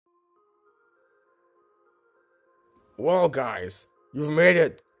Well, guys, you've made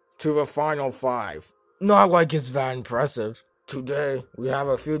it to the final five. Not like it's that impressive. Today, we have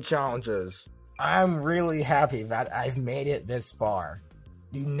a few challenges. I'm really happy that I've made it this far.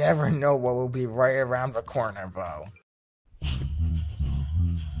 You never know what will be right around the corner, though.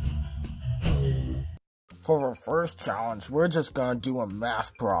 For the first challenge, we're just gonna do a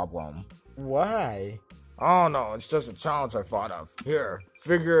math problem. Why? Oh no, it's just a challenge I thought of. Here,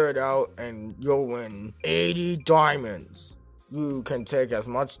 figure it out and you'll win 80 diamonds. You can take as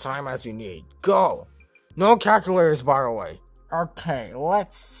much time as you need. Go! No calculators, by the way. Okay,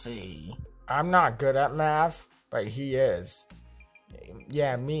 let's see. I'm not good at math, but he is.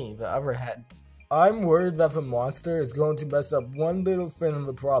 Yeah, me, the other head. I'm worried that the monster is going to mess up one little thing in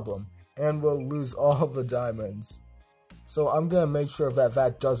the problem, and we'll lose all the diamonds. So I'm gonna make sure that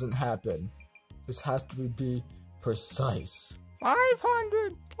that doesn't happen. This has to be precise.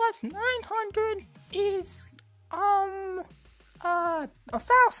 500 plus 900 is,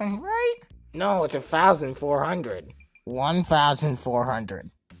 1,000, right? No, it's 1,400.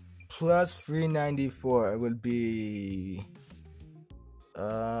 1,400. Plus 394, it would be,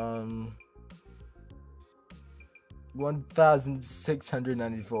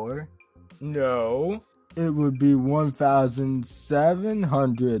 1,694. No, it would be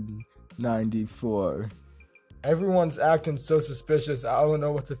 1,794. Everyone's acting so suspicious, I don't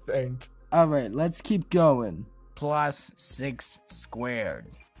know what to think. Alright, let's keep going. Plus 6 squared.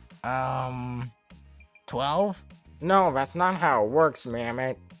 12? No, that's not how it works,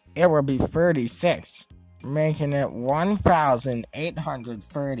 mammoth. It would be 36, making it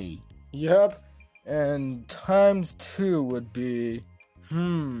 1,830. Yep, and times 2 would be,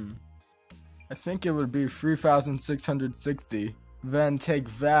 I think it would be 3,660. Then take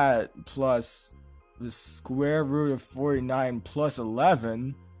that plus the square root of 49 plus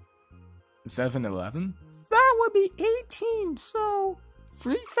 11. Is 11? That would be 18, so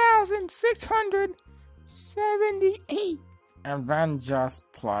 3,678. And then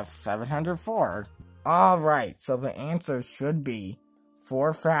just plus 704. Alright, so the answer should be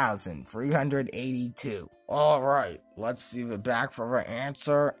 4,382. Alright, let's see the back for the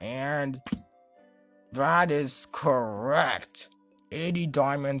answer, and that is correct. 80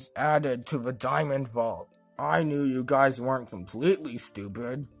 diamonds added to the diamond vault. I knew you guys weren't completely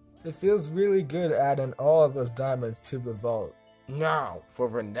stupid. It feels really good adding all of those diamonds to the vault. Now, for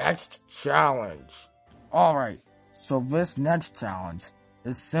the next challenge. Alright, so this next challenge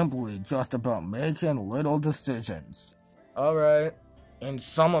is simply just about making little decisions. Alright. And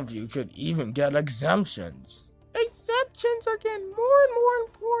some of you could even get exemptions. Exemptions are getting more and more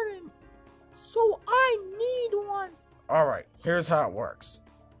important. So I need one. Alright, here's how it works.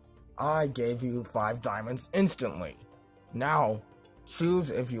 I gave you 5 diamonds instantly. Now, choose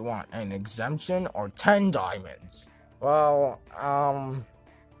if you want an exemption or 10 diamonds. Well,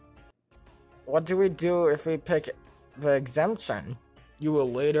 what do we do if we pick the exemption? You will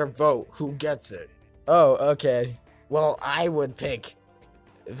later vote who gets it. Oh, okay. Well, I would pick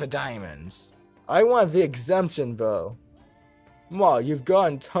the diamonds. I want the exemption, though. Ma, you've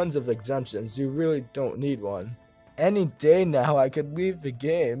gotten tons of exemptions. You really don't need one. Any day now, I could leave the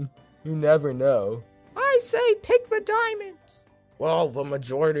game. You never know. I say pick the diamonds. Well, the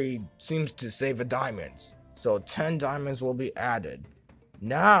majority seems to say the diamonds. So 10 diamonds will be added.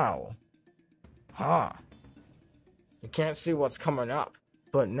 Now. You can't see what's coming up.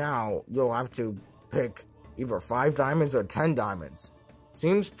 But now, you'll have to pick either 5 diamonds or 10 diamonds.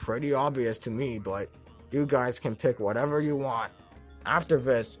 Seems pretty obvious to me, but you guys can pick whatever you want. After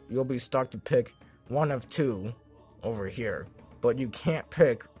this, you'll be stuck to pick one of 2 over here. But you can't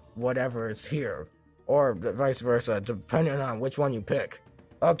pick whatever is here. Or vice versa, depending on which one you pick.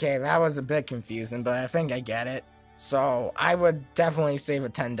 Okay, that was a bit confusing, but I think I get it. So, I would definitely save the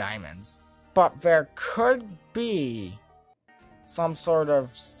 10 diamonds. But there could be some sort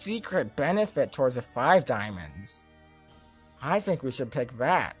of secret benefit towards the 5 diamonds. I think we should pick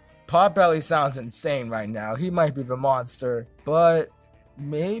that. Potbelly sounds insane right now. He might be the monster. But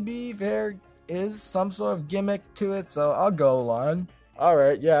maybe there is some sort of gimmick to it, so I'll go along.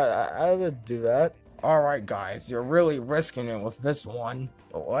 Alright, yeah, I would do that. Alright guys, you're really risking it with this one.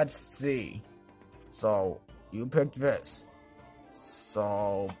 But let's see. So, you picked this.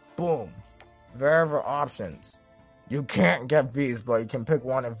 So, boom. There are the options. You can't get these, but you can pick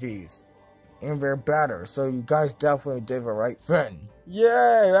one of these. And they're better, so you guys definitely did the right thing.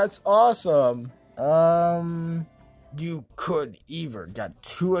 Yay, that's awesome. You could either get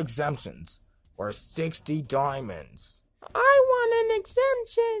 2 exemptions or 60 diamonds. I want an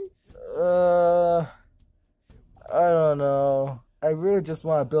exemption. I don't know. I really just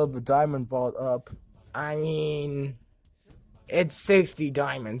want to build the diamond vault up. I mean, It's 60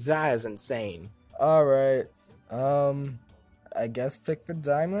 diamonds. That is insane. Alright. I guess pick the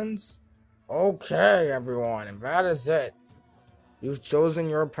diamonds? Okay, everyone, and that is it. You've chosen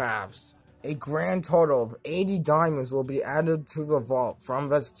your paths. A grand total of 80 diamonds will be added to the vault from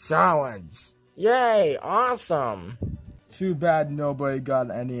this challenge. Yay, awesome. Too bad nobody got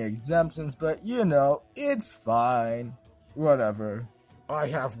any exemptions, but you know, it's fine. Whatever. I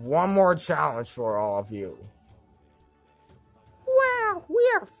have one more challenge for all of you. Wow, we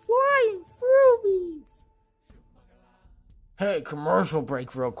are flying through these. Hey, commercial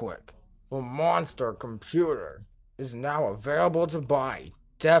break real quick. The Monstur computer is now available to buy.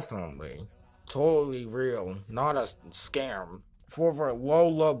 Definitely. Totally real, not a scam. For a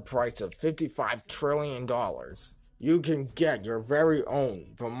low price of $55 trillion. You can get your very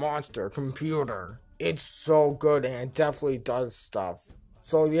own The Monstur computer. It's so good and it definitely does stuff.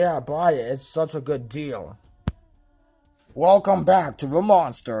 So yeah, buy it. It's such a good deal. Welcome back to The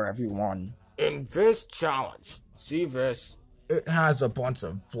Monstur, everyone. In this challenge, see this? It has a bunch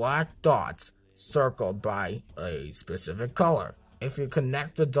of black dots circled by a specific color. If you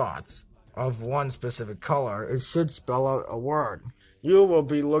connect the dots of one specific color, it should spell out a word. You will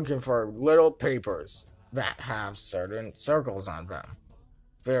be looking for little papers that have certain circles on them.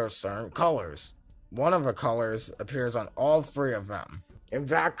 There are certain colors. One of the colors appears on all three of them. And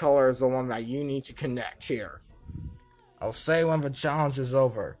that color is the one that you need to connect here. I'll say when the challenge is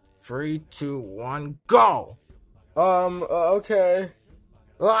over. 3, 2, 1, go! Okay.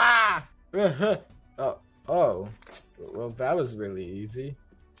 Ah! Oh. Well, that was really easy.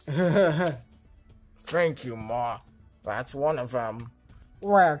 Thank you, Ma. That's one of them.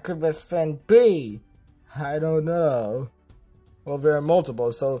 Where could this thing be? I don't know. Well, there are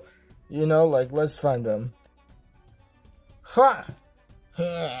multiple, so, you know, like, let's find them. Ha!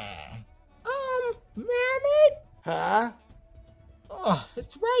 Mammoth? Huh? Oh,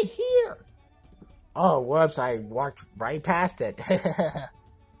 it's right here. Oh, whoops, I walked right past it.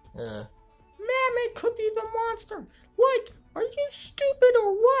 Mammoth could be the monster. What? Are you stupid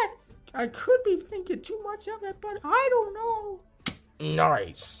or what? I could be thinking too much of it, but I don't know.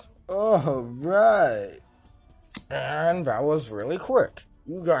 Nice. Alright. And that was really quick.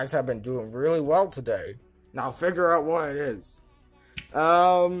 You guys have been doing really well today. Now figure out what it is.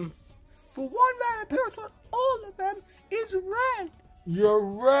 For one that appears on all of them is red. You're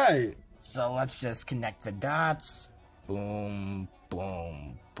right. So let's just connect the dots. Boom,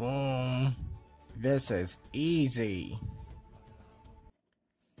 boom, boom. This is easy.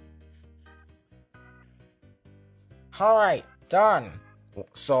 Alright, done.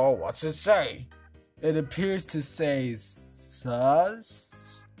 So what's it say? It appears to say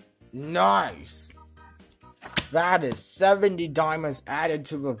sus. Nice. That is 70 diamonds added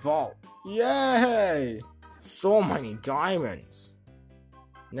to the vault. Yay! So many diamonds.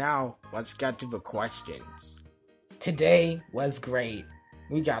 Now, let's get to the questions. Today was great.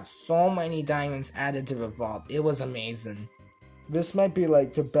 We got so many diamonds added to the vault. It was amazing. This might be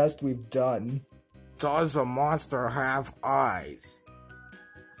like the best we've done. Does the monster have eyes?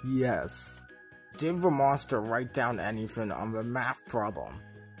 Yes. Did the monster write down anything on the math problem?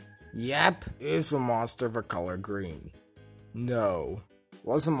 Yep. Is the monster the color green? No.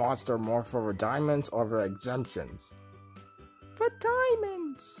 Was the monster more for the diamonds or the exemptions? The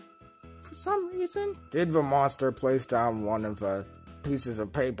diamonds! For some reason. Did the monster place down one of the pieces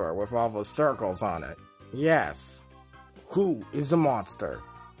of paper with all the circles on it? Yes. Who is the monster?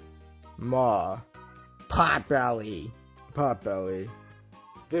 Ma. Potbelly. Potbelly.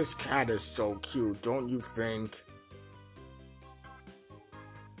 This cat is so cute, don't you think?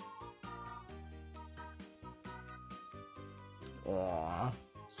 Aww,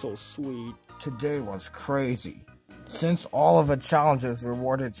 so sweet. Today was crazy. Since all of the challenges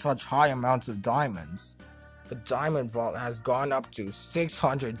rewarded such high amounts of diamonds, the diamond vault has gone up to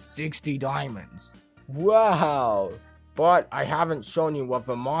 660 diamonds. Wow! But I haven't shown you what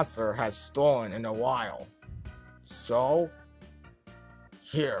the monster has stolen in a while. So,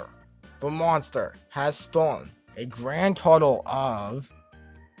 here, the monster has stolen a grand total of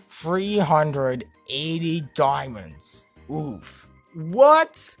 380 diamonds. Oof.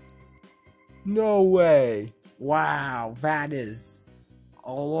 What? No way. Wow, that is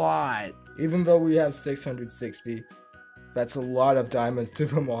a lot. Even though we have 660, that's a lot of diamonds to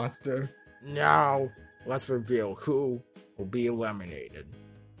the monster. Now, let's reveal who will be eliminated.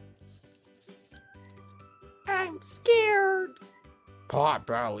 I'm scared.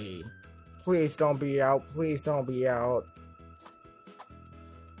 Potbelly. Please don't be out. Please don't be out.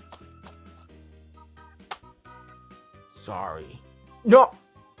 Sorry. No.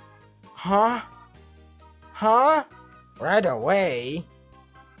 Huh? Huh? Right away?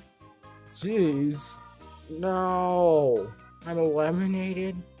 Jeez. No. I'm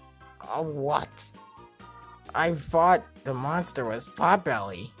eliminated? Oh, what? I thought the monster was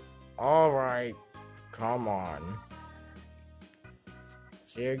Potbelly. Alright. Come on.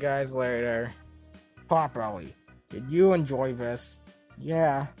 See you guys later. Potbelly, did you enjoy this?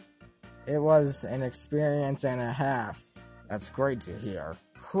 Yeah. It was an experience and a half. That's great to hear.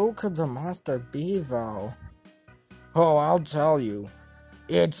 Who could the monster be, though? Oh, I'll tell you.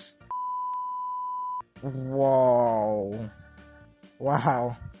 It's... Whoa.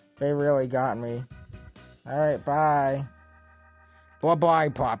 Wow. They really got me. Alright, bye. Bye-bye,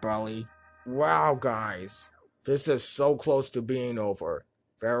 Potbelly. Wow, guys. This is so close to being over.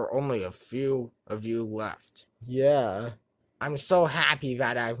 There are only a few of you left. Yeah. I'm so happy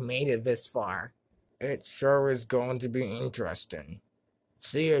that I've made it this far. It sure is going to be interesting.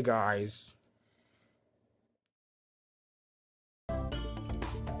 See you guys.